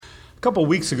couple of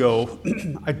weeks ago,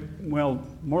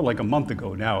 more like a month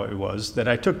ago now it was, that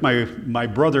I took my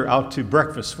brother out to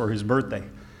breakfast for his birthday.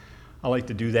 I like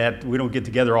to do that. We don't get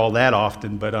together all that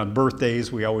often, but on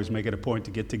birthdays we always make it a point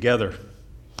to get together.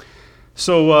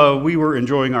 So we were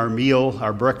enjoying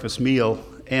our breakfast meal,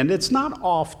 and it's not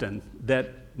often that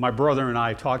my brother and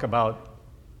I talk about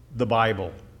the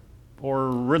Bible or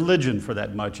religion for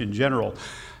that much in general.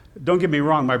 Don't get me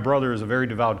wrong, my brother is a very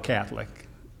devout Catholic.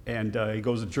 And he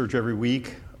goes to church every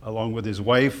week along with his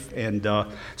wife and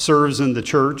serves in the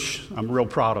church. I'm real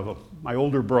proud of him. My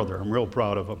older brother, I'm real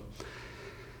proud of him.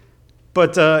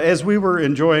 But as we were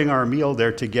enjoying our meal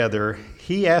there together,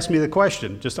 he asked me the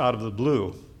question, just out of the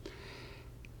blue.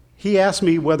 He asked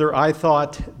me whether I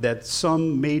thought that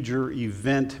some major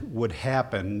event would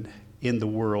happen in the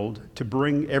world to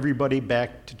bring everybody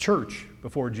back to church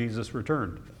before Jesus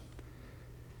returned.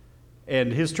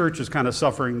 And his church is kind of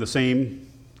suffering the same,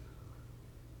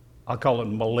 I'll call it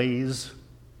malaise,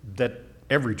 that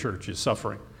every church is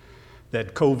suffering.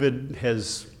 That COVID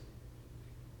has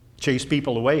chased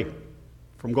people away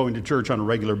from going to church on a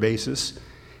regular basis.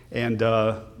 And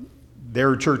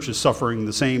their church is suffering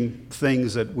the same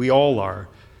things that we all are.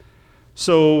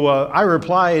 So I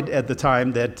replied at the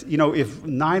time that, if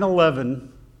 9/11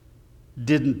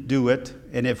 didn't do it,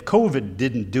 and if COVID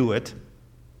didn't do it,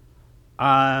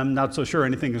 I'm not so sure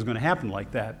anything is going to happen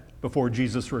like that before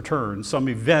Jesus returns, some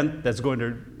event that's going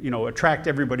to, attract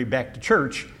everybody back to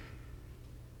church.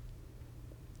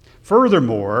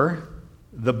 Furthermore,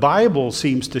 the Bible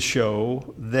seems to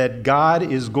show that God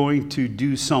is going to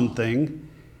do something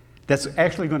that's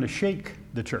actually going to shake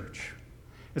the church.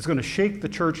 It's going to shake the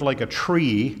church like a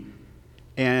tree,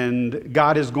 and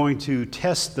God is going to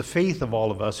test the faith of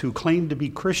all of us who claim to be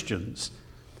Christians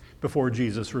before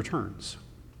Jesus returns.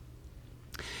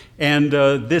 And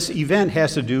this event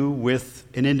has to do with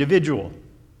an individual,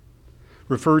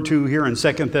 referred to here in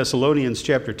 2 Thessalonians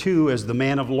chapter 2 as the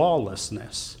man of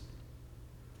lawlessness.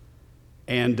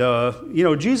 And,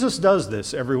 Jesus does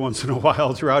this every once in a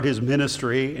while throughout his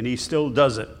ministry, and he still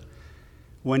does it.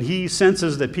 When he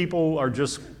senses that people are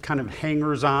just kind of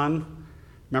hangers-on,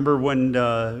 remember when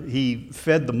he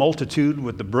fed the multitude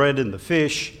with the bread and the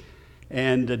fish,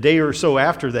 and a day or so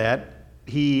after that,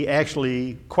 he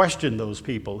actually questioned those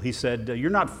people. He said,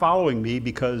 "You're not following me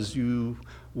because you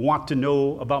want to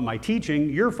know about my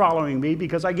teaching. You're following me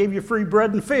because I gave you free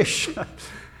bread and fish."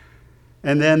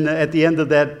 And then at the end of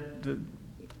that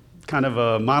kind of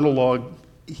a monologue,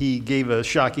 he gave a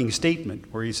shocking statement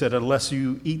where he said, "Unless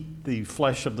you eat the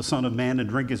flesh of the Son of Man and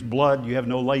drink his blood, you have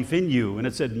no life in you." And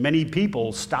it said many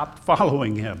people stopped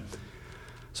following him.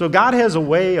 So God has a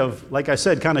way of, like I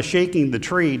said, kind of shaking the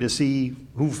tree to see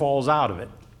who falls out of it.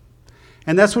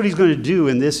 And that's what he's going to do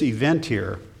in this event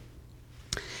here.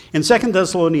 In 2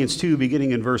 Thessalonians 2,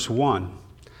 beginning in verse 1.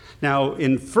 Now,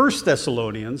 in 1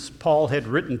 Thessalonians, Paul had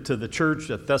written to the church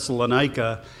at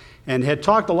Thessalonica and had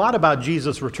talked a lot about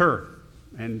Jesus' return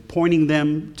and pointing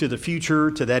them to the future,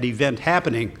 to that event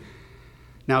happening.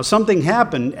 Now, something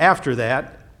happened after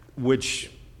that,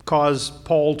 which caused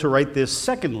Paul to write this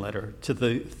second letter to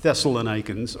the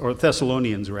Thessalonians.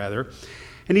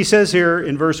 And he says here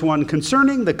in verse 1,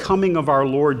 "Concerning the coming of our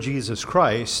Lord Jesus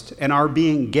Christ and our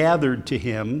being gathered to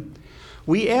him,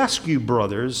 we ask you,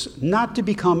 brothers, not to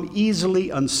become easily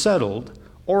unsettled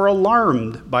or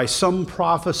alarmed by some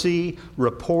prophecy,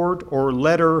 report, or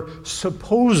letter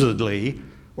supposedly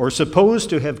or supposed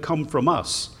to have come from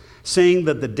us, saying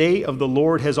that the day of the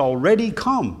Lord has already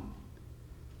come.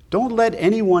 Don't let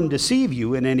anyone deceive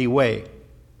you in any way."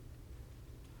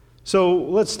 So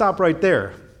let's stop right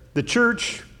there. The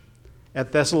church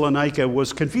at Thessalonica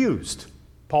was confused.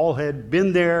 Paul had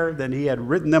been there, then he had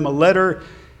written them a letter,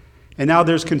 and now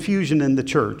there's confusion in the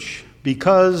church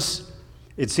because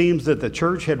it seems that the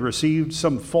church had received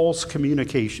some false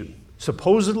communication,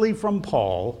 supposedly from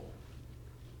Paul,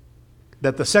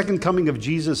 that the second coming of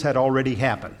Jesus had already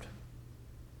happened.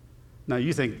 Now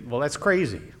you think, well, that's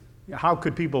crazy. How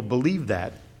could people believe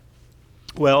that?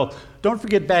 Well, don't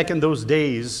forget back in those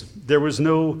days, there was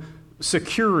no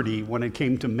security when it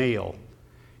came to mail.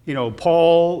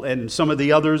 Paul and some of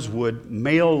the others would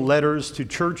mail letters to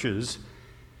churches,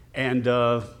 and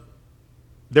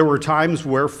there were times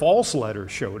where false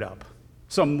letters showed up.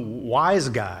 Some wise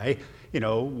guy,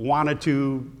 wanted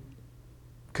to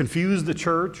confuse the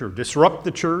church or disrupt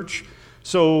the church,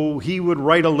 so he would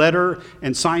write a letter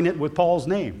and sign it with Paul's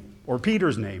name, or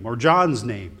Peter's name, or John's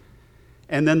name.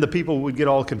 And then the people would get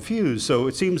all confused. So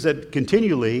it seems that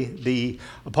continually the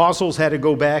apostles had to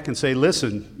go back and say,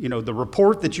 listen, the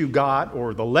report that you got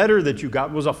or the letter that you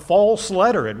got was a false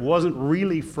letter. It wasn't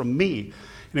really from me.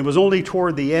 And it was only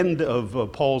toward the end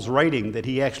of Paul's writing that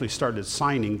he actually started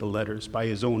signing the letters by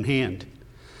his own hand.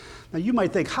 Now you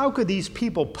might think, how could these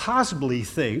people possibly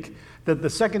think that the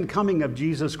second coming of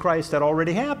Jesus Christ had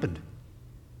already happened?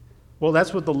 Well,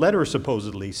 that's what the letter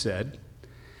supposedly said.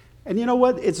 And you know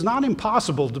what? It's not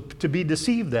impossible to be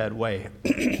deceived that way.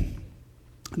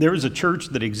 There is a church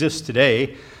that exists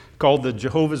today called the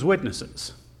Jehovah's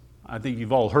Witnesses. I think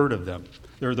you've all heard of them.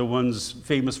 They're the ones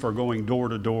famous for going door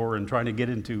to door and trying to get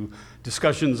into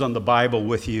discussions on the Bible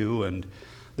with you, and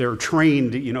they're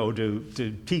trained,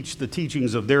 to teach the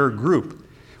teachings of their group,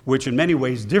 which in many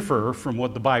ways differ from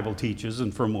what the Bible teaches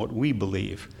and from what we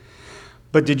believe.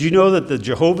 But did you know that the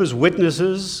Jehovah's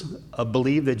Witnesses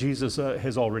believe that Jesus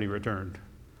has already returned?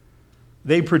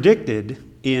 They predicted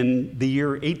in the year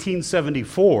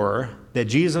 1874 that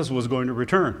Jesus was going to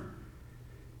return.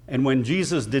 And when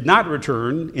Jesus did not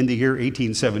return in the year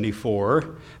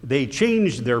 1874, they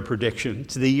changed their prediction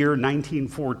to the year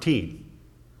 1914.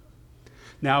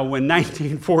 Now, when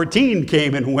 1914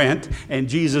 came and went and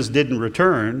Jesus didn't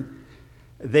return,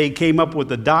 they came up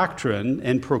with a doctrine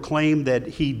and proclaimed that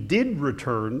he did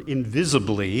return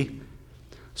invisibly,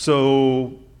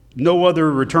 so no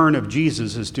other return of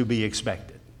Jesus is to be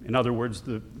expected. In other words,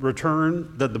 the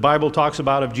return that the Bible talks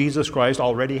about of Jesus Christ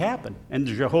already happened, and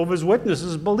the Jehovah's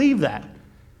Witnesses believe that.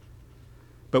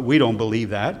 But we don't believe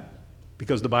that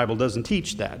because the Bible doesn't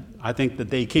teach that. I think that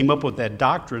they came up with that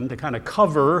doctrine to kind of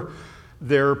cover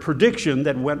their prediction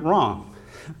that went wrong.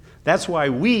 That's why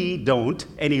we don't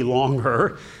any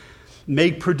longer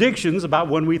make predictions about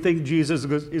when we think Jesus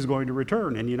is going to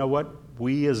return. And you know what?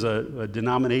 We as a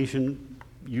denomination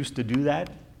used to do that.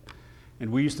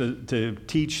 And we used to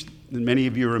teach, and many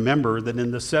of you remember, that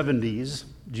in the 70s,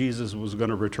 Jesus was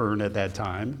going to return at that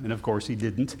time. And of course, he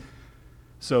didn't.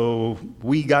 So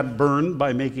we got burned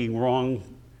by making wrong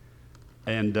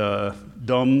and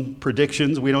dumb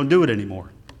predictions. We don't do it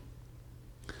anymore.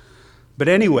 But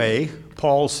anyway,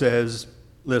 Paul says,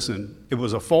 listen, it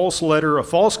was a false letter, a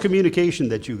false communication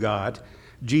that you got.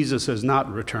 Jesus has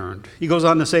not returned. He goes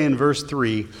on to say in verse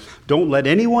 3, don't let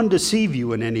anyone deceive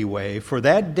you in any way, for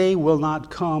that day will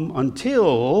not come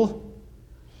until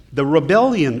the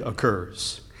rebellion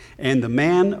occurs and the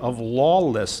man of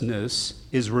lawlessness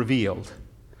is revealed,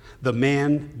 the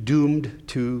man doomed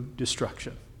to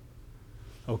destruction.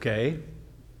 Okay,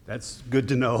 that's good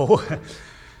to know.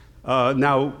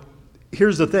 Now,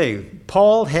 here's the thing.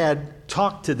 Paul had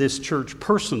talked to this church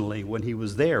personally when he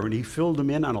was there, and he filled them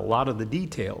in on a lot of the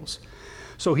details.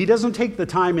 So he doesn't take the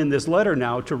time in this letter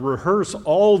now to rehearse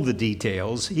all the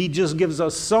details. He just gives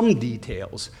us some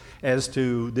details as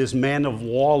to this man of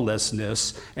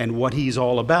lawlessness and what he's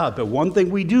all about. But one thing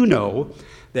we do know,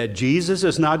 that Jesus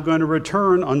is not going to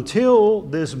return until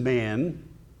this man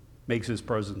makes his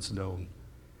presence known,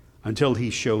 until he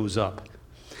shows up.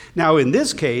 Now, in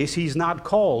this case, he's not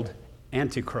called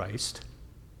Antichrist.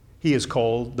 He is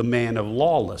called the man of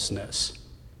lawlessness.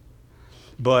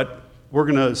 But we're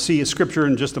going to see a scripture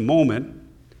in just a moment,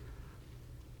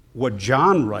 what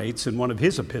John writes in one of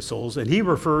his epistles, and he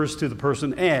refers to the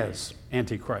person as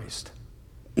Antichrist.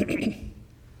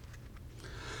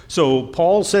 So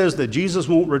Paul says that Jesus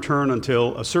won't return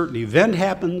until a certain event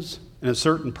happens and a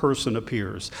certain person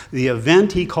appears. The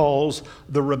event he calls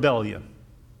the rebellion,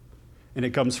 and it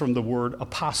comes from the word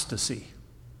apostasy,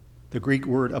 the Greek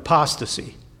word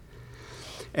apostasy.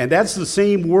 And that's the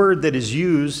same word that is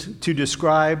used to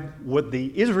describe what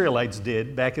the Israelites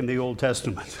did back in the Old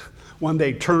Testament when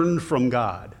they turned from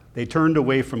God. They turned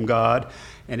away from God.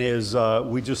 And as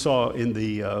we just saw in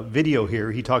the video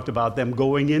here, he talked about them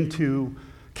going into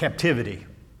captivity,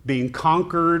 being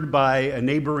conquered by a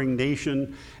neighboring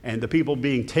nation, and the people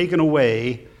being taken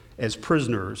away as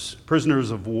prisoners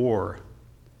of war.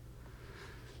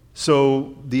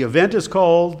 So the event is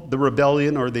called the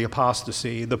rebellion or the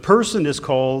apostasy. The person is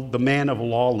called the man of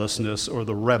lawlessness or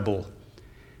the rebel.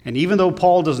 And even though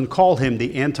Paul doesn't call him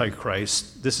the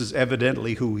Antichrist, this is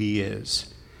evidently who he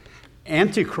is.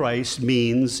 Antichrist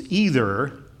means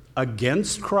either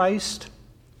against Christ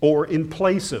or in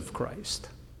place of Christ.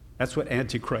 That's what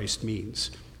Antichrist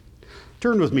means.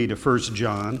 Turn with me to 1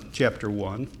 John chapter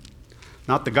 1.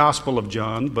 Not the Gospel of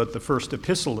John, but the first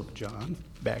epistle of John,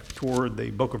 back toward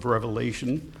the book of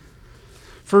Revelation.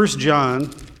 1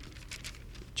 John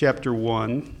chapter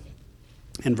 1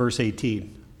 and verse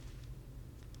 18.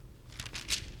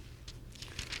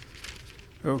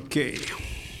 Okay.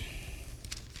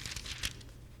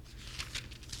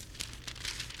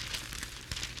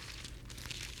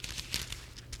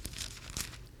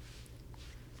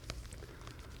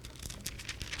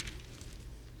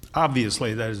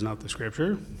 Obviously, that is not the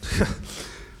scripture.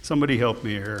 Somebody help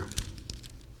me here.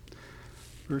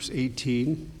 verse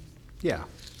 18. Yeah.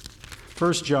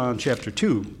 1 John chapter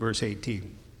 2, verse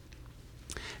 18.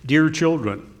 Dear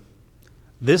children,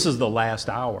 this is the last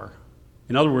hour.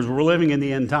 In other words, we're living in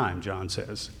the end time, John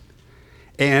says.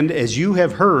 And as you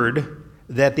have heard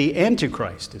that the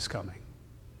Antichrist is coming.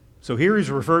 So here he's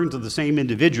referring to the same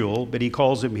individual, but he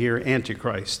calls him here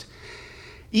Antichrist.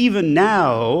 Even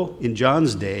now, in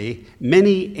John's day,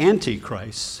 many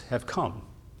antichrists have come.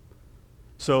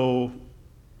 So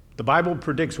the Bible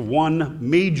predicts one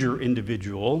major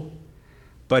individual,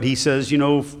 but he says,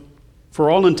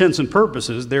 for all intents and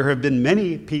purposes, there have been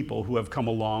many people who have come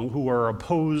along who are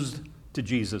opposed to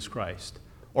Jesus Christ,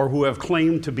 or who have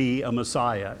claimed to be a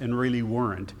Messiah and really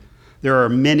weren't. There are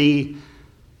many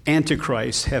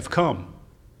antichrists have come.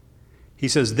 He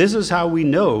says, this is how we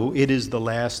know it is the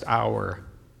last hour.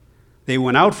 They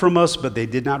went out from us, but they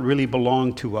did not really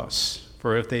belong to us.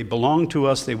 For if they belonged to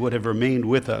us, they would have remained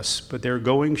with us. But their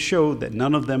going showed that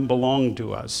none of them belonged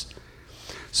to us.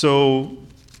 So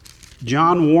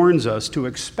John warns us to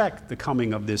expect the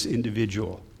coming of this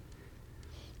individual.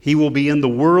 He will be in the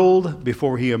world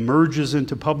before he emerges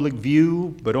into public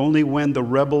view, but only when the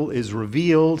rebel is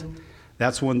revealed,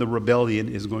 that's when the rebellion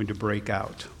is going to break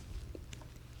out.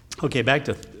 Okay, back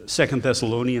to 2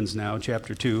 Thessalonians now,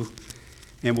 chapter 2,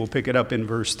 and we'll pick it up in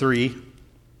verse 3.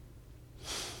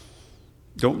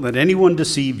 Don't let anyone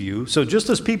deceive you. So just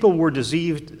as people were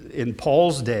deceived in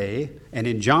Paul's day and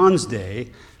in John's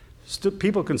day,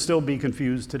 people can still be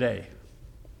confused today.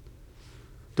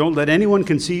 Don't let anyone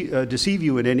deceive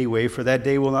you in any way, for that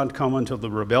day will not come until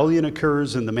the rebellion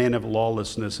occurs and the man of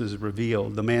lawlessness is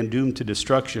revealed, the man doomed to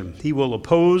destruction. He will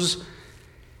oppose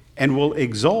and will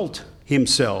exalt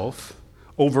himself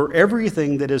over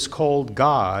everything that is called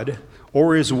God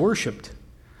or is worshipped,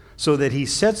 so that he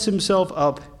sets himself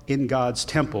up in God's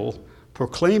temple,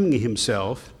 proclaiming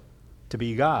himself to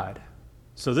be God.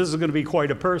 So this is going to be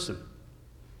quite a person.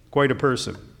 Quite a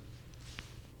person.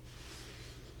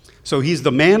 So he's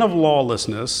the man of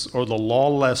lawlessness, or the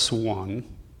lawless one.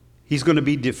 He's going to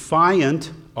be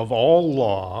defiant of all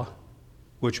law,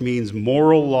 which means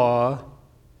moral law.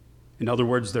 In other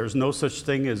words, there's no such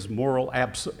thing as moral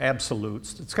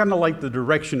absolutes. It's kind of like the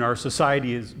direction our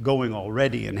society is going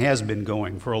already and has been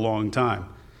going for a long time.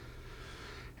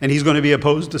 And he's going to be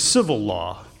opposed to civil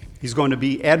law. He's going to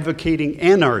be advocating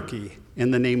anarchy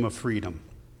in the name of freedom.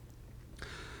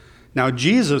 Now,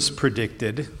 Jesus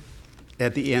predicted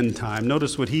at the end time,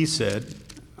 notice what he said.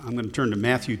 I'm going to turn to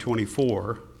Matthew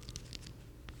 24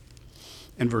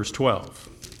 and verse 12.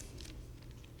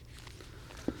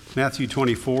 Matthew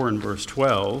 24 and verse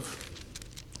 12,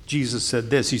 Jesus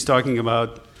said this. He's talking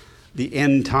about the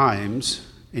end times,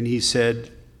 and he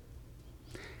said,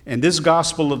 and this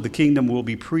gospel of the kingdom will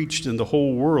be preached in the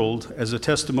whole world as a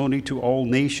testimony to all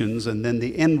nations, and then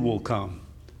the end will come.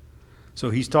 So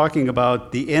he's talking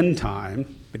about the end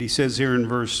time, but he says here in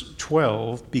verse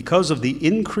 12, because of the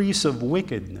increase of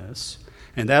wickedness,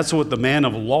 and that's what the man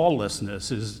of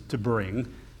lawlessness is to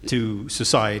bring to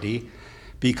society,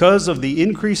 because of the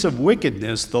increase of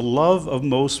wickedness, the love of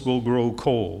most will grow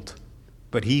cold,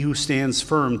 but he who stands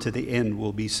firm to the end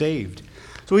will be saved.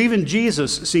 So even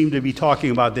Jesus seemed to be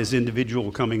talking about this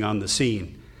individual coming on the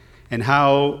scene and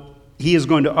how he is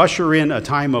going to usher in a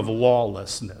time of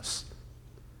lawlessness.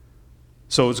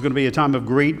 So it's going to be a time of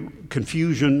great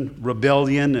confusion,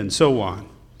 rebellion, and so on.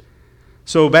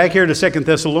 So back here to 2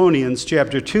 Thessalonians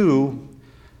chapter 2,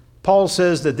 Paul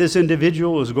says that this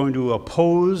individual is going to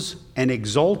oppose and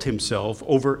exalt himself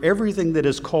over everything that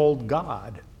is called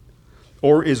God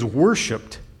or is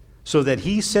worshipped, so that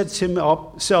he sets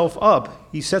himself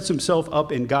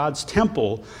up in God's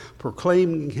temple,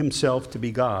 proclaiming himself to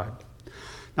be God.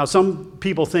 Now, some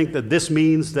people think that this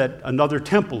means that another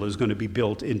temple is going to be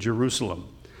built in Jerusalem.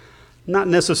 Not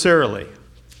necessarily.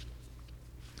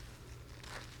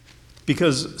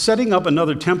 Because setting up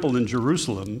another temple in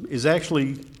Jerusalem is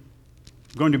actually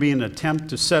going to be an attempt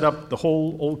to set up the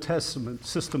whole Old Testament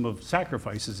system of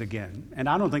sacrifices again. And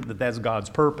I don't think that that's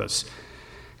God's purpose.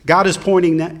 God is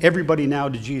pointing everybody now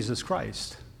to Jesus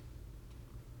Christ.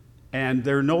 And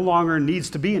there no longer needs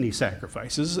to be any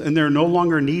sacrifices, and there no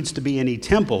longer needs to be any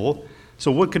temple. So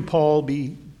what could Paul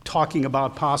be talking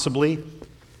about possibly?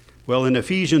 Well, in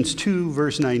Ephesians 2,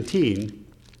 verse 19,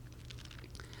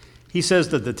 he says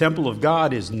that the temple of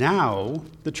God is now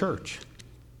the church.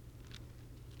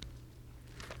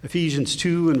 Ephesians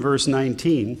 2 and verse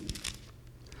 19,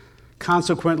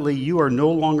 consequently, you are no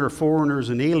longer foreigners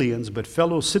and aliens, but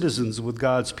fellow citizens with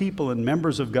God's people and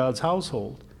members of God's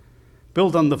household,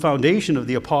 built on the foundation of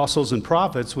the apostles and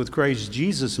prophets, with Christ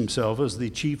Jesus himself as the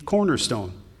chief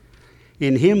cornerstone,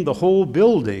 In him the whole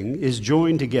building is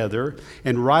joined together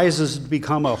and rises to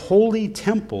become a holy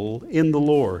temple in the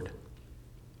Lord.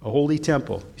 A holy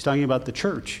temple. He's talking about the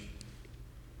church.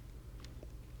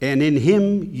 And in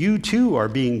him you too are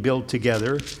being built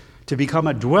together to become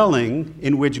a dwelling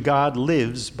in which God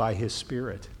lives by his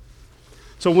Spirit.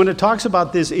 So when it talks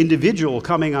about this individual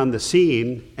coming on the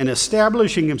scene and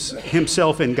establishing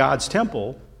himself in God's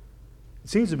temple, it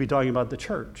seems to be talking about the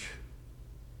church.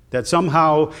 That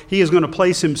somehow he is going to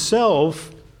place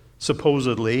himself,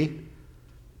 supposedly,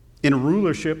 in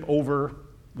rulership over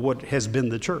what has been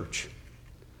the church.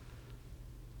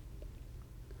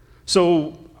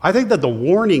 So I think that the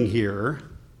warning here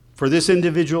for this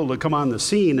individual to come on the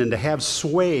scene and to have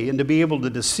sway and to be able to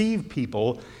deceive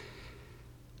people,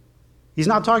 he's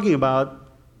not talking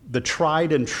about the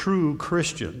tried and true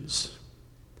Christians.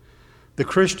 The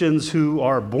Christians who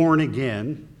are born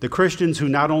again, the Christians who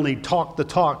not only talk the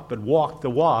talk but walk the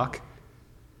walk.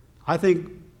 I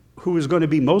think who is going to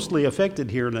be mostly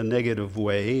affected here in a negative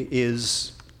way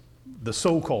is the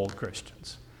so-called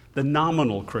Christians, the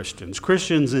nominal Christians,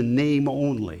 Christians in name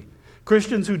only,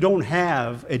 Christians who don't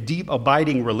have a deep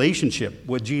abiding relationship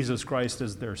with Jesus Christ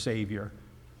as their Savior.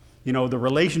 You know, the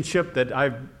relationship that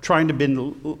I've trying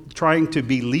to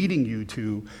be leading you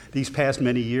to these past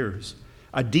many years.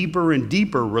 A deeper and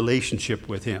deeper relationship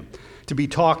with him, to be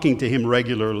talking to him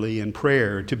regularly in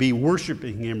prayer, to be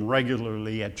worshiping him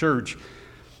regularly at church,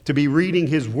 to be reading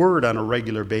his word on a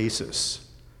regular basis.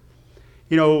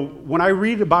 You know, when I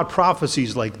read about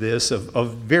prophecies like this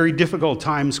of very difficult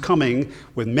times coming,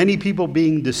 with many people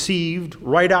being deceived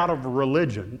right out of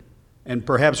religion and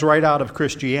perhaps right out of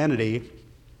Christianity,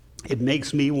 it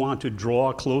makes me want to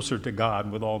draw closer to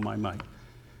God with all my might.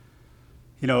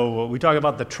 You know, we talk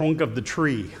about the trunk of the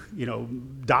tree, you know,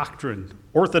 doctrine,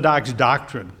 orthodox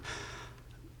doctrine,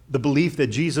 the belief that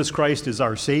Jesus Christ is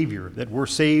our Savior, that we're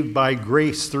saved by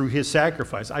grace through his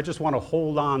sacrifice. I just want to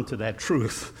hold on to that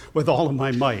truth with all of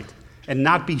my might and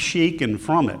not be shaken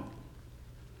from it.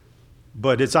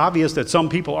 But it's obvious that some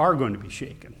people are going to be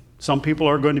shaken. Some people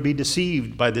are going to be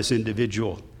deceived by this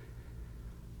individual.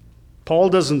 Paul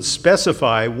doesn't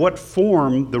specify what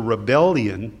form the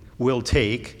rebellion will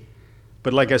take.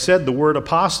 But like I said, the word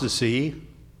apostasy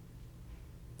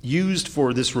used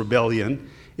for this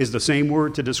rebellion is the same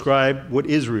word to describe what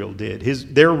Israel did,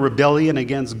 their rebellion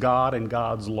against God and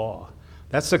God's law.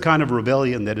 That's the kind of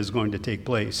rebellion that is going to take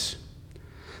place.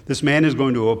 This man is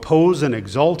going to oppose and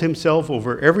exalt himself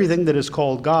over everything that is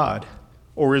called God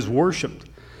or is worshipped,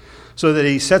 so that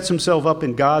he sets himself up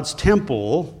in God's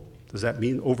temple. Does that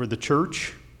mean over the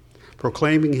church?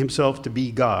 Proclaiming himself to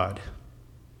be God.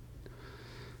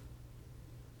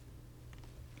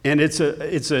 And it's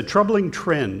a troubling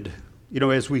trend, you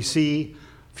know, as we see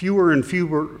fewer and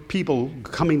fewer people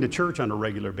coming to church on a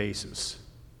regular basis.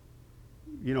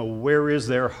 You know, where is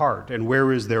their heart and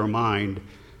where is their mind?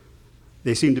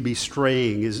 They seem to be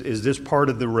straying. Is this part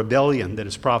of the rebellion that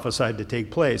is prophesied to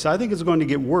take place? I think it's going to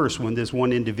get worse when this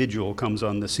one individual comes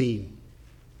on the scene.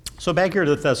 So back here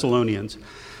to the Thessalonians.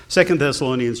 2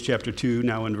 Thessalonians chapter 2,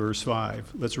 now in verse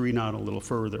 5. Let's read on a little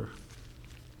further.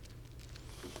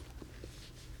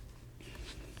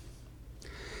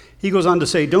 He goes on to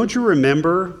say, don't you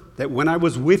remember that when I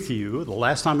was with you, the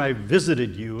last time I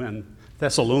visited you in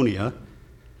Thessalonica,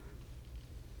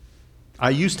 I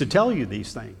used to tell you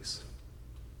these things.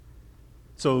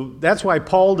 So that's why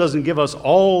Paul doesn't give us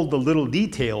all the little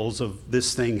details of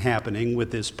this thing happening with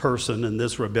this person and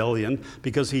this rebellion,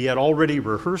 because he had already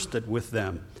rehearsed it with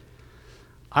them.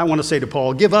 I want to say to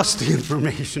Paul, give us the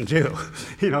information too.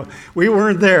 You know, we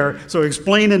weren't there, so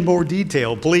explain in more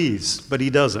detail, please. But he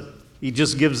doesn't. He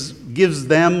just gives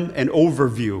them an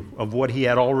overview of what he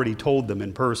had already told them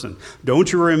in person.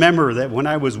 Don't you remember that when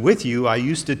I was with you, I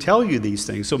used to tell you these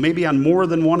things? So maybe on more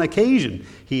than one occasion,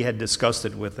 he had discussed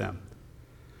it with them.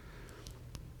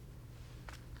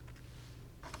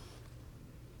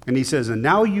 And he says, and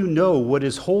now you know what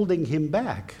is holding him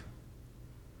back,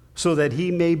 so that he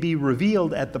may be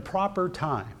revealed at the proper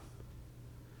time.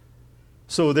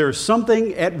 So there's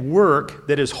something at work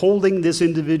that is holding this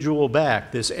individual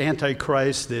back, this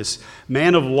Antichrist, this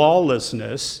man of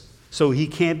lawlessness, so he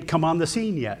can't come on the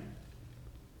scene yet.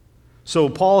 So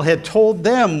Paul had told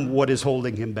them what is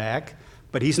holding him back,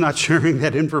 but he's not sharing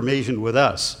that information with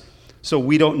us. So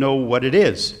we don't know what it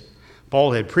is.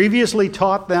 Paul had previously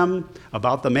taught them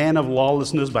about the man of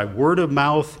lawlessness by word of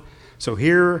mouth. So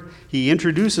here he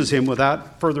introduces him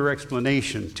without further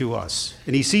explanation to us.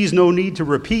 And he sees no need to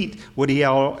repeat what he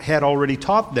had already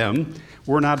taught them.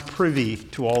 We're not privy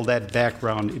to all that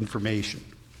background information.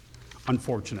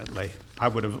 Unfortunately, I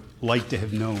would have liked to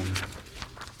have known.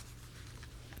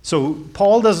 So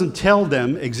Paul doesn't tell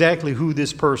them exactly who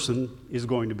this person is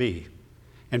going to be.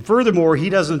 And furthermore, he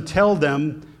doesn't tell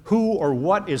them who or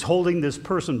what is holding this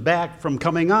person back from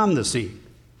coming on the scene.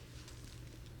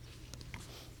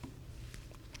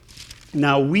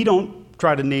 Now, we don't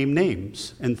try to name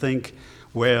names and think,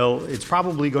 well, it's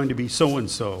probably going to be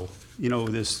so-and-so,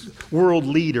 this world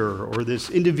leader or this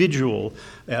individual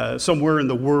somewhere in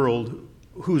the world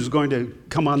who's going to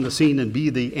come on the scene and be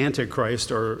the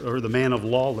Antichrist or the man of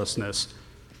lawlessness.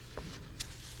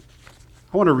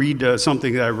 I want to read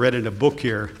something that I read in a book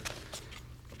here.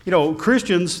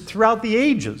 Christians throughout the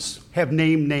ages have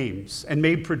named names and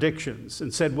made predictions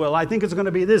and said, well, I think it's going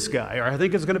to be this guy, or I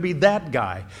think it's going to be that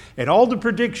guy. And all the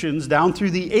predictions down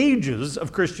through the ages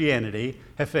of Christianity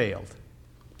have failed.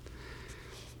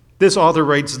 This author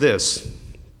writes this: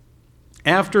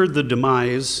 after the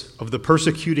demise of the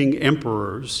persecuting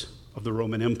emperors of the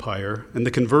Roman Empire and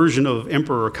the conversion of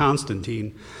Emperor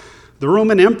Constantine, the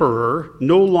Roman emperor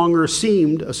no longer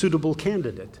seemed a suitable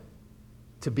candidate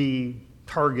to be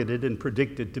targeted and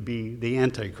predicted to be the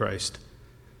Antichrist.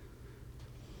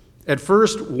 At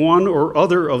first, one or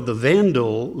other of the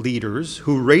Vandal leaders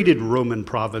who raided Roman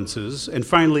provinces and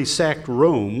finally sacked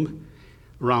Rome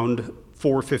around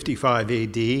 455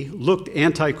 AD looked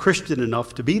anti-Christian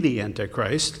enough to be the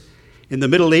Antichrist. In the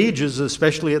Middle Ages,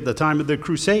 especially at the time of the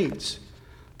Crusades,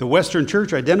 the Western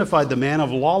Church identified the man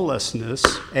of lawlessness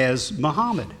as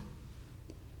Muhammad,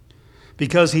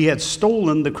 because he had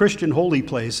stolen the Christian holy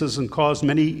places and caused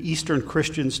many Eastern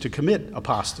Christians to commit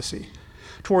apostasy.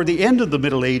 Toward the end of the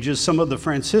Middle Ages, some of the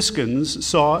Franciscans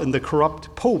saw in the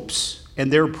corrupt popes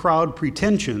and their proud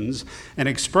pretensions an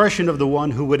expression of the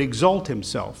one who would exalt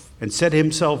himself and set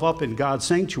himself up in God's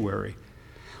sanctuary.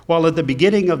 While at the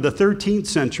beginning of the 13th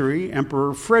century,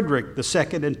 Emperor Frederick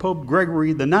II and Pope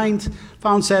Gregory IX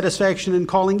found satisfaction in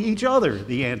calling each other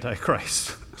the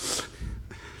Antichrist.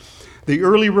 The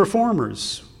early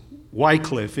reformers,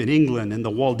 Wycliffe in England and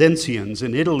the Waldensians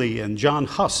in Italy and John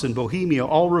Huss in Bohemia,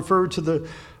 all referred to the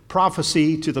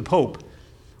prophecy to the Pope,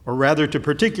 or rather to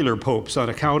particular popes on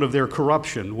account of their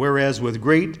corruption, whereas with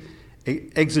great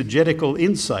exegetical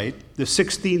insight, the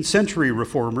 16th century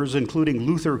reformers, including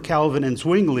Luther, Calvin, and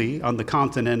Zwingli on the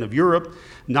continent of Europe,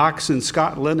 Knox in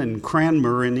Scotland, and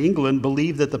Cranmer in England,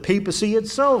 believed that the papacy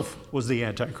itself was the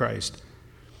Antichrist.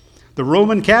 The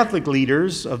Roman Catholic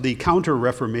leaders of the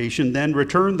Counter-Reformation then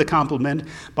returned the compliment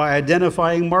by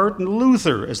identifying Martin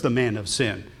Luther as the man of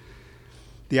sin.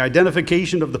 The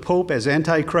identification of the Pope as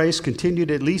Antichrist continued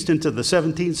at least into the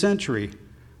 17th century.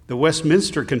 The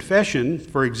Westminster Confession,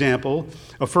 for example,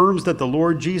 affirms that the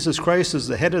Lord Jesus Christ is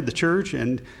the head of the church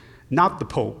and not the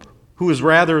Pope, who is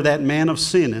rather that man of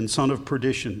sin and son of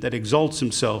perdition that exalts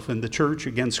himself in the church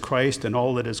against Christ and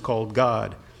all that is called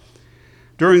God.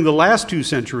 During the last 2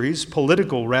 centuries,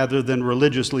 political rather than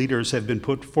religious leaders have been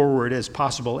put forward as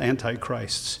possible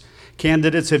antichrists.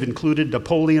 Candidates have included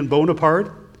Napoleon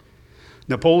Bonaparte,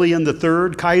 Napoleon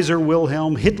III, Kaiser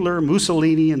Wilhelm, Hitler,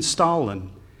 Mussolini, and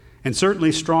Stalin. And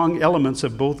certainly strong elements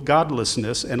of both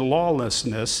godlessness and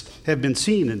lawlessness have been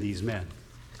seen in these men.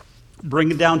 Bring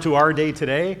it down to our day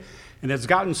today, and it's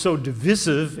gotten so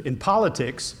divisive in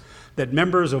politics that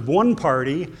members of one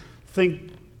party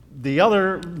think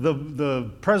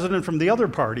the president from the other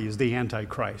party is the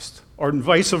Antichrist, or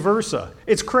vice versa.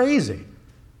 It's crazy.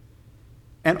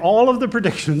 And all of the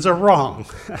predictions are wrong.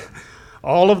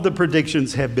 All of the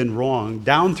predictions have been wrong,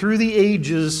 down through the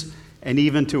ages and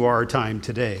even to our time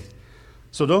today.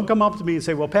 So don't come up to me and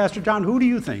say, well, Pastor John, who do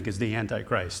you think is the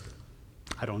Antichrist?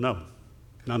 I don't know.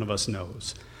 None of us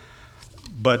knows.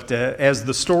 But as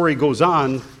the story goes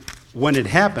on, when it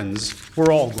happens,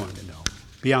 we're all going to know.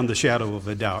 Beyond the shadow of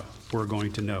a doubt, we're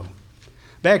going to know.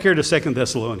 Back here to 2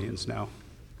 Thessalonians now.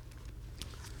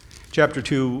 Chapter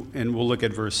 2, and we'll look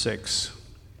at verse 6.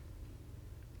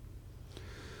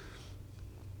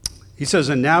 He says,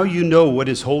 and now you know what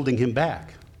is holding him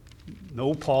back.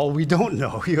 No, Paul, we don't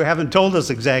know. You haven't told us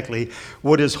exactly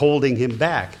what is holding him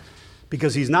back,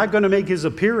 because he's not going to make his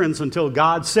appearance until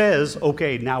God says,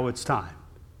 okay, now it's time.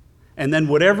 And then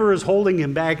whatever is holding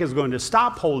him back is going to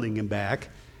stop holding him back,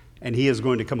 and he is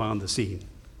going to come on the scene.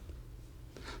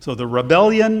 So the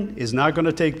rebellion is not going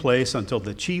to take place until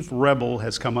the chief rebel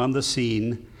has come on the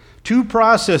scene. 2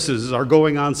 processes are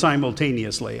going on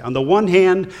simultaneously. On the one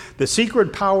hand, the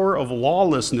secret power of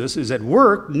lawlessness is at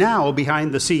work now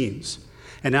behind the scenes.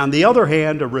 And on the other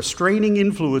hand, a restraining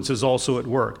influence is also at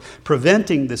work,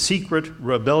 preventing the secret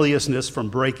rebelliousness from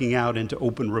breaking out into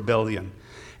open rebellion.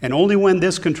 And only when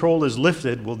this control is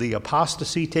lifted will the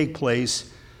apostasy take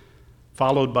place,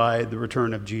 followed by the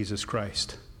return of Jesus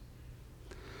Christ.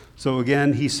 So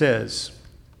again, he says,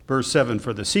 Verse 7,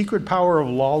 for the secret power of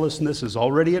lawlessness is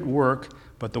already at work,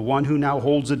 but the one who now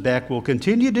holds it back will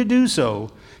continue to do so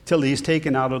till he is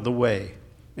taken out of the way.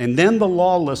 And then the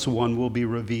lawless one will be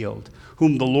revealed,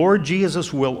 whom the Lord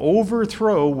Jesus will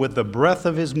overthrow with the breath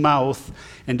of his mouth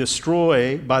and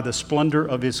destroy by the splendor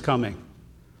of his coming.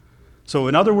 So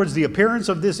in other words, the appearance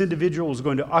of this individual is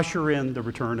going to usher in the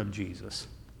return of Jesus.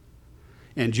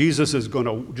 And Jesus is going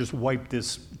to just wipe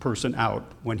this person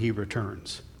out when he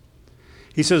returns.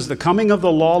 He says, the coming of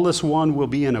the lawless one will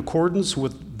be in accordance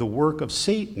with the work of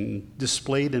Satan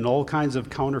displayed in all kinds of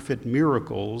counterfeit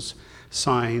miracles,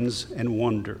 signs, and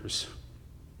wonders.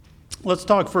 Let's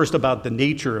talk first about the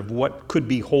nature of what could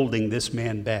be holding this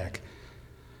man back.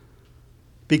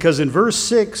 Because in verse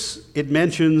 6, it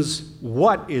mentions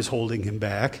what is holding him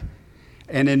back.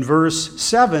 And in verse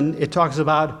 7, it talks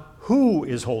about who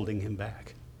is holding him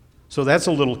back. So that's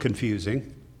a little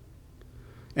confusing.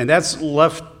 And that's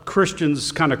left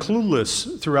Christians kind of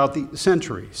clueless throughout the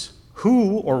centuries.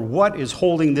 Who or what is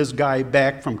holding this guy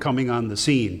back from coming on the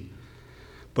scene?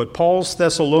 But Paul's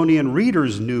Thessalonian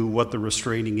readers knew what the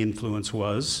restraining influence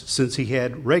was, since he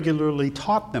had regularly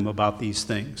taught them about these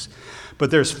things.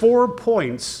 But there's 4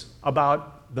 points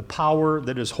about the power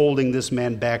that is holding this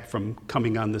man back from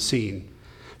coming on the scene.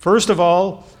 First of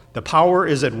all, the power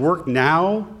is at work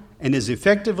now and is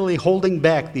effectively holding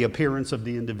back the appearance of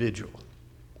the individual.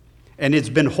 And it's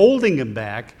been holding him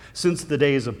back since the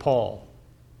days of Paul,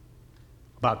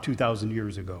 about 2,000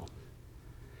 years ago.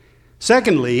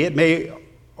 Secondly, it may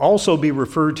also be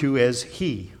referred to as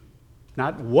he.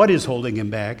 Not what is holding him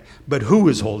back, but who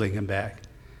is holding him back.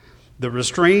 The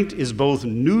restraint is both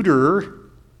neuter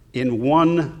in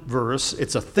one verse,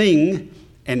 it's a thing,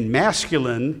 and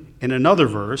masculine in another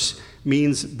verse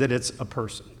means that it's a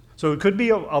person. So it could be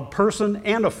a person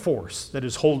and a force that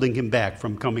is holding him back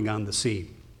from coming on the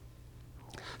scene.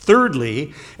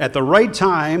 Thirdly, at the right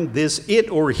time, this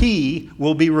it or he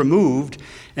will be removed,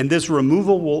 and this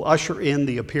removal will usher in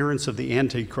the appearance of the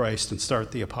Antichrist and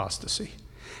start the apostasy.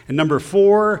 And number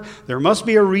 4, there must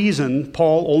be a reason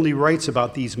Paul only writes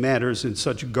about these matters in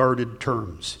such guarded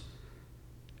terms.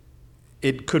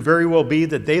 It could very well be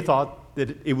that they thought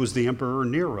that it was the Emperor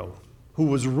Nero, who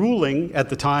was ruling at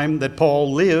the time that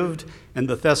Paul lived and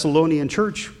the Thessalonian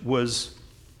church was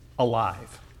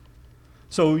alive.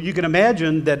 So you can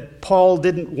imagine that Paul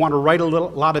didn't want to write a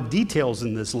lot of details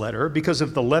in this letter, because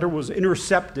if the letter was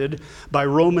intercepted by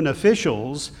Roman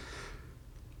officials,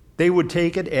 they would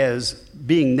take it as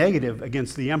being negative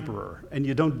against the emperor. And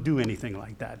you don't do anything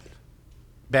like that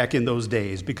back in those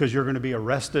days, because you're going to be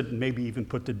arrested and maybe even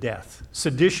put to death.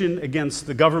 Sedition against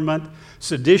the government,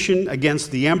 sedition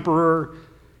against the emperor.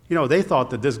 You know, they thought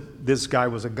that this guy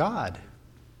was a god.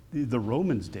 The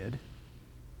Romans did.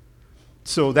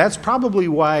 So that's probably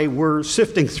why we're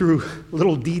sifting through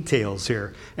little details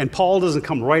here. And Paul doesn't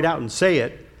come right out and say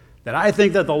it, that I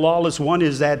think that the lawless one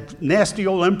is that nasty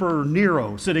old Emperor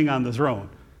Nero sitting on the throne.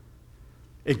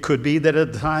 It could be that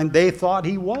at the time they thought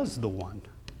he was the one,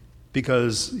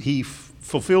 because he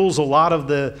fulfills a lot of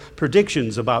the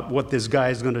predictions about what this guy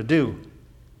is going to do.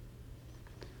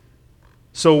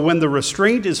 So when the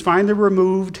restraint is finally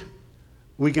removed,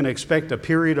 we can expect a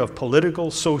period of political,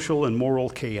 social, and moral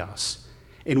chaos,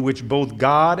 in which both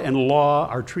God and law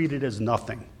are treated as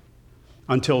nothing,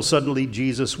 until suddenly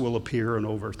Jesus will appear and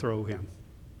overthrow him.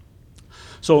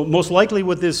 So most likely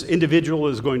what this individual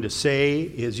is going to say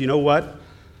is, you know what?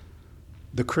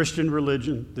 The Christian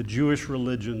religion, the Jewish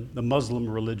religion, the Muslim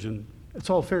religion, it's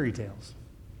all fairy tales.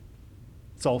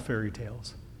 It's all fairy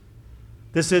tales.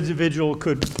 This individual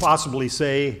could possibly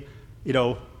say, you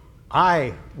know,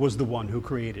 I was the one who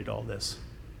created all this.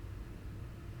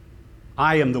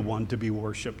 I am the one to be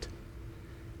worshiped.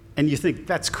 And you think,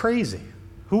 that's crazy.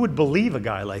 Who would believe a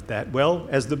guy like that? Well,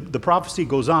 as the prophecy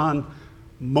goes on,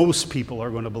 most people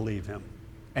are going to believe him.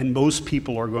 And most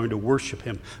people are going to worship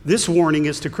him. This warning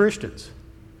is to Christians,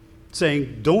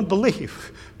 saying, don't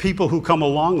believe people who come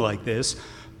along like this.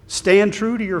 Stand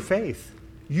true to your faith.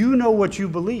 You know what you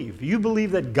believe. You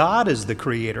believe that God is the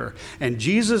creator, and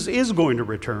Jesus is going to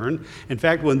return. In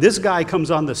fact, when this guy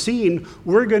comes on the scene,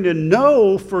 we're going to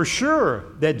know for sure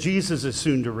that Jesus is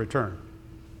soon to return.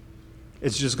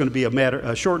 It's just going to be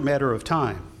a short matter of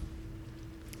time.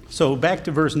 So back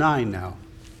to verse 9 now.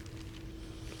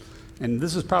 And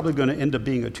this is probably going to end up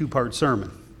being a 2-part sermon.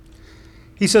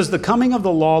 He says, the coming of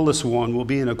the lawless one will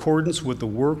be in accordance with the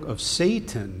work of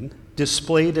Satan,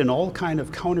 displayed in all kind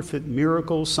of counterfeit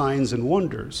miracles, signs, and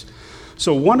wonders.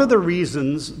 So one of the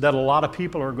reasons that a lot of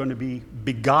people are going to be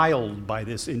beguiled by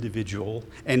this individual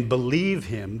and believe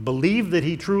him, believe that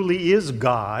he truly is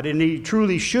God and he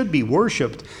truly should be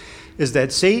worshiped, is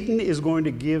that Satan is going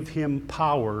to give him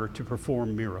power to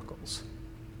perform miracles.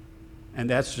 And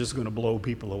that's just going to blow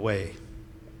people away.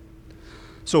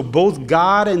 So both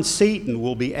God and Satan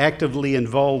will be actively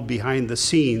involved behind the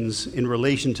scenes in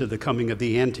relation to the coming of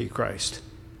the Antichrist.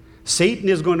 Satan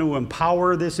is going to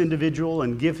empower this individual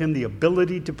and give him the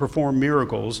ability to perform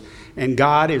miracles, and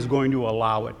God is going to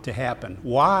allow it to happen.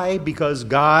 Why? Because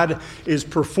God is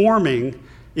performing,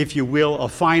 if you will, a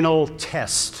final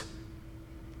test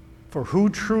for who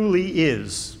truly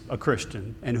is a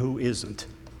Christian and who isn't.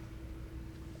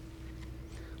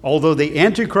 Although the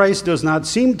Antichrist does not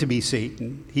seem to be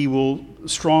Satan, he will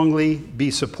strongly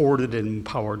be supported and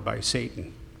empowered by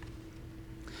Satan.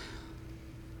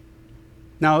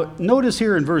 Now, notice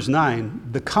here in verse 9,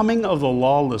 the coming of the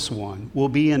lawless one will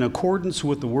be in accordance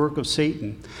with the work of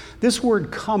Satan. This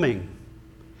word coming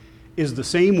is the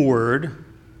same word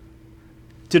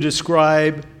to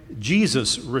describe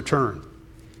Jesus' return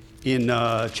in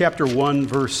chapter 1,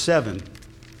 verse 7.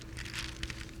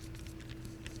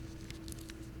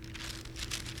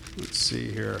 Let's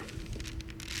see here.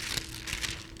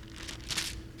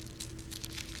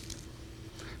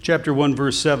 Chapter 1,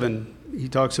 verse 7, he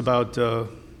talks about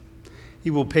he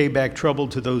will pay back trouble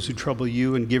to those who trouble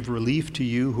you and give relief to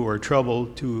you who are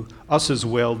troubled, to us as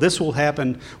well. This will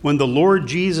happen when the Lord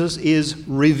Jesus is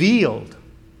revealed.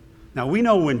 Now, we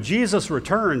know when Jesus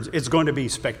returns, it's going to be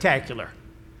spectacular.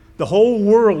 The whole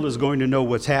world is going to know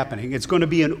what's happening. It's going to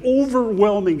be an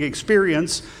overwhelming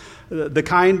experience, the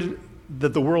kind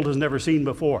that the world has never seen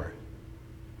before.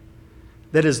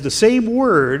 That is the same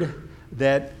word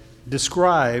that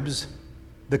describes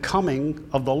the coming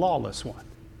of the lawless one.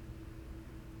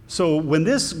 So when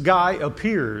this guy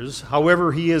appears,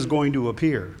 however he is going to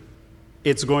appear,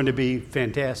 it's going to be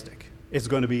fantastic. It's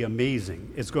going to be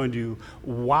amazing. It's going to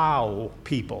wow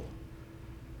people.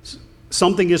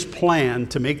 Something is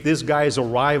planned to make this guy's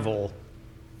arrival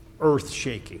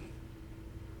earth-shaking.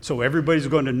 So everybody's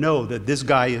going to know that this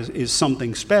guy is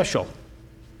something special.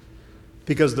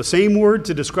 Because the same word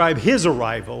to describe his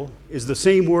arrival is the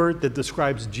same word that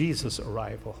describes Jesus'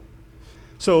 arrival.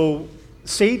 So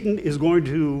Satan is going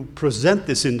to present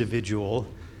this individual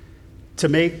to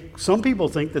make some people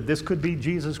think that this could be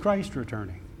Jesus Christ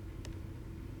returning.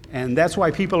 And that's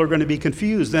why people are going to be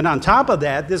confused. And on top of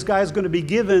that, this guy is going to be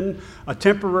given a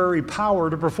temporary power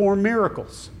to perform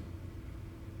miracles.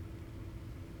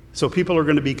 So people are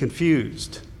going to be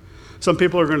confused. Some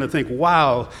people are going to think,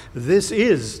 wow, this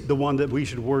is the one that we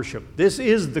should worship. This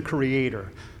is the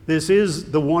Creator. This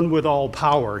is the one with all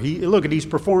power. He's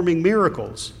performing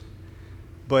miracles.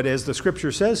 But as the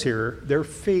scripture says here, they're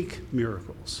fake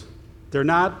miracles. They're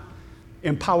not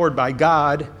empowered by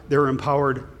God. They're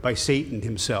empowered by Satan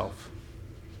himself.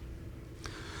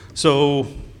 So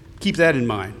keep that in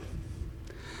mind.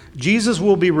 Jesus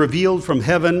will be revealed from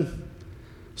heaven.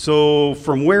 So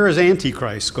from where is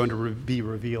Antichrist going to be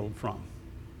revealed from?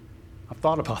 I've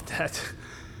thought about that.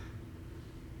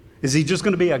 Is he just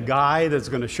going to be a guy that's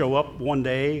going to show up one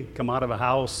day, come out of a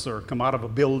house or come out of a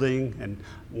building, and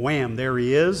wham, there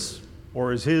he is?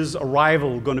 Or is his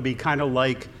arrival going to be kind of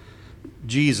like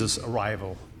Jesus'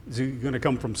 arrival? Is he going to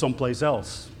come from someplace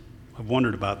else? I've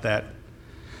wondered about that.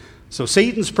 So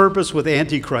Satan's purpose with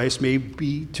Antichrist may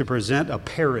be to present a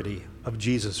parody of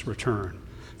Jesus' return,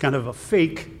 kind of a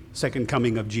fake second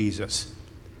coming of Jesus.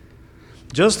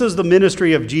 Just as the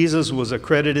ministry of Jesus was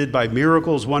accredited by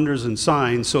miracles, wonders, and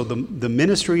signs, so the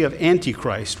ministry of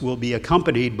Antichrist will be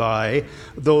accompanied by,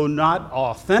 though not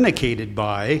authenticated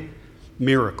by,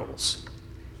 miracles.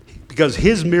 Because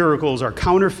his miracles are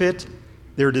counterfeit,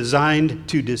 they're designed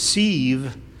to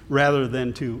deceive rather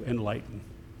than to enlighten.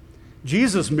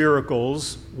 Jesus'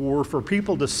 miracles were for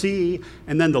people to see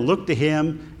and then to look to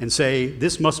him and say,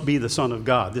 this must be the Son of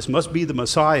God. This must be the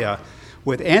Messiah.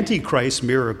 With Antichrist's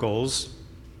miracles,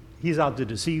 he's out to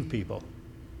deceive people.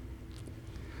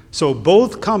 So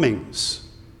both comings,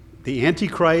 the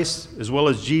Antichrist as well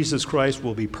as Jesus Christ,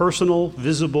 will be personal,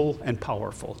 visible, and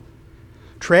powerful.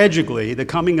 Tragically, the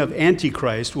coming of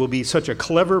Antichrist will be such a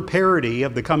clever parody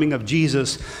of the coming of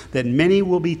Jesus that many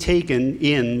will be taken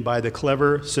in by the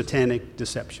clever satanic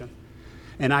deception.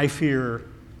 And I fear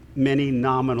many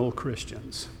nominal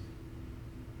Christians.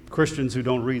 Christians who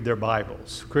don't read their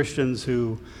Bibles. Christians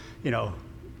who,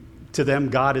 to them,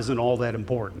 God isn't all that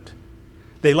important.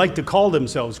 They like to call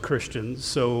themselves Christians,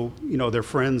 so, their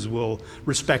friends will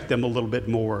respect them a little bit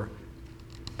more.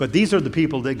 But these are the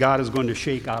people that God is going to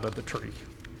shake out of the tree.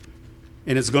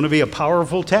 And it's going to be a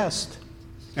powerful test.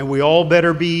 And we all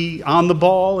better be on the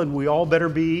ball, and we all better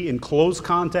be in close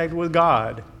contact with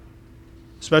God,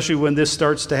 especially when this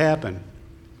starts to happen.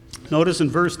 Notice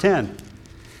in verse 10,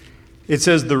 It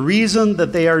says, the reason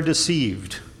that they are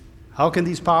deceived. How can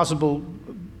these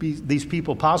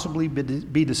people possibly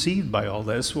be deceived by all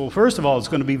this? Well, first of all, it's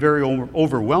going to be very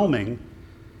overwhelming.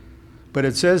 But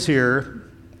it says here,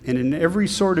 and in every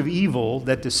sort of evil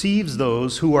that deceives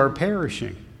those who are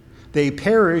perishing. They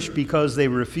perish because they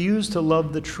refuse to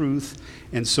love the truth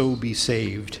and so be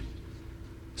saved.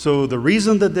 So the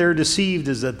reason that they're deceived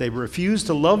is that they refuse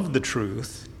to love the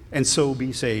truth and so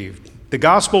be saved. The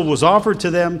gospel was offered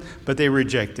to them, but they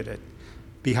rejected it.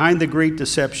 Behind the great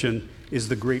deception is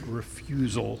the great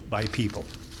refusal by people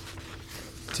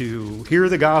to hear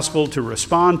the gospel, to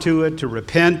respond to it, to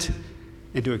repent,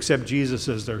 and to accept Jesus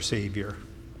as their Savior.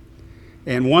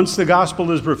 And once the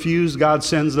gospel is refused, God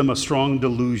sends them a strong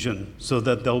delusion so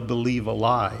that they'll believe a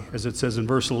lie. As it says in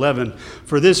verse 11,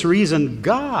 for this reason,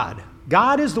 God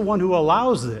is the one who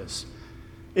allows this.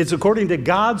 It's according to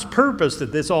God's purpose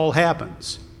that this all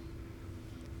happens.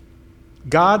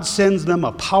 God sends them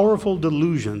a powerful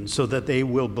delusion so that they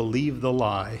will believe the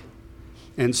lie,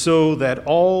 and so that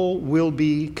all will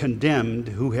be condemned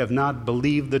who have not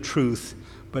believed the truth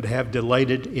but have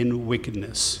delighted in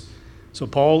wickedness. So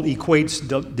Paul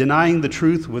equates denying the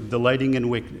truth with delighting in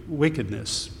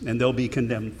wickedness, and they'll be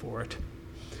condemned for it.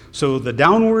 So the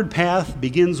downward path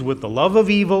begins with the love of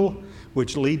evil,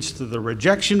 which leads to the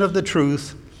rejection of the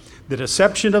truth, the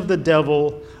deception of the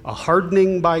devil, a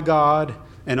hardening by God,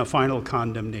 and a final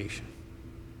condemnation.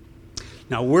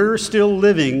 Now, we're still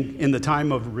living in the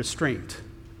time of restraint.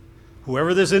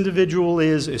 Whoever this individual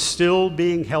is still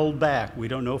being held back. We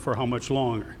don't know for how much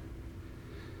longer.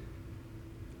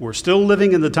 We're still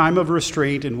living in the time of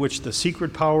restraint in which the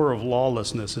secret power of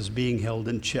lawlessness is being held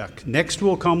in check. Next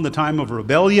will come the time of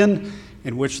rebellion,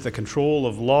 in which the control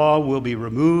of law will be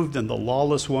removed and the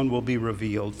lawless one will be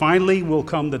revealed. Finally will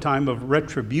come the time of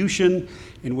retribution,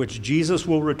 in which Jesus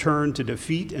will return to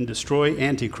defeat and destroy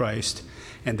Antichrist,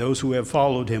 and those who have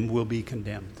followed him will be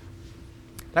condemned.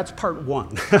 That's part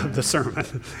one of the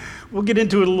sermon. We'll get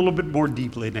into it a little bit more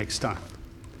deeply next time.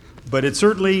 But it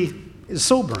certainly is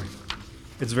sobering.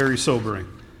 It's very sobering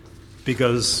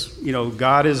because,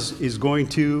 God is going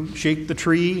to shake the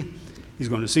tree. He's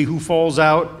going to see who falls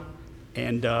out.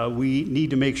 And we need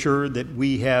to make sure that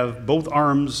we have both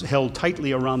arms held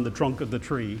tightly around the trunk of the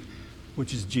tree,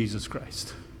 which is Jesus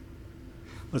Christ.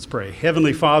 Let's pray.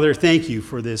 Heavenly Father, thank you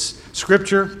for this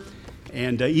scripture.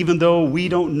 And even though we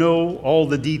don't know all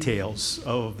the details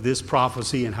of this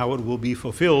prophecy and how it will be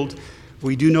fulfilled,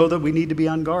 we do know that we need to be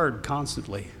on guard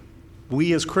constantly.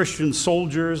 We as Christian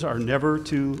soldiers are never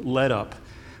to let up.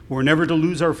 We're never to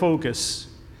lose our focus.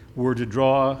 We're to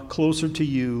draw closer to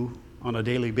you on a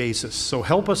daily basis. So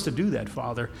help us to do that,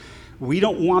 Father. We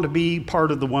don't want to be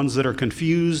part of the ones that are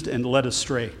confused and led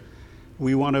astray.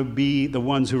 We want to be the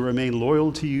ones who remain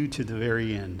loyal to you to the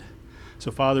very end. So,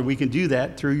 Father, we can do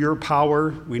that through your power.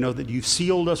 We know that you've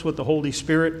sealed us with the Holy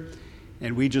Spirit,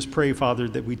 and we just pray, Father,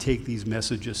 that we take these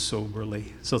messages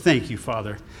soberly. So thank you,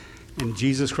 Father. In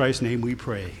Jesus Christ's name we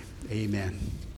pray. Amen.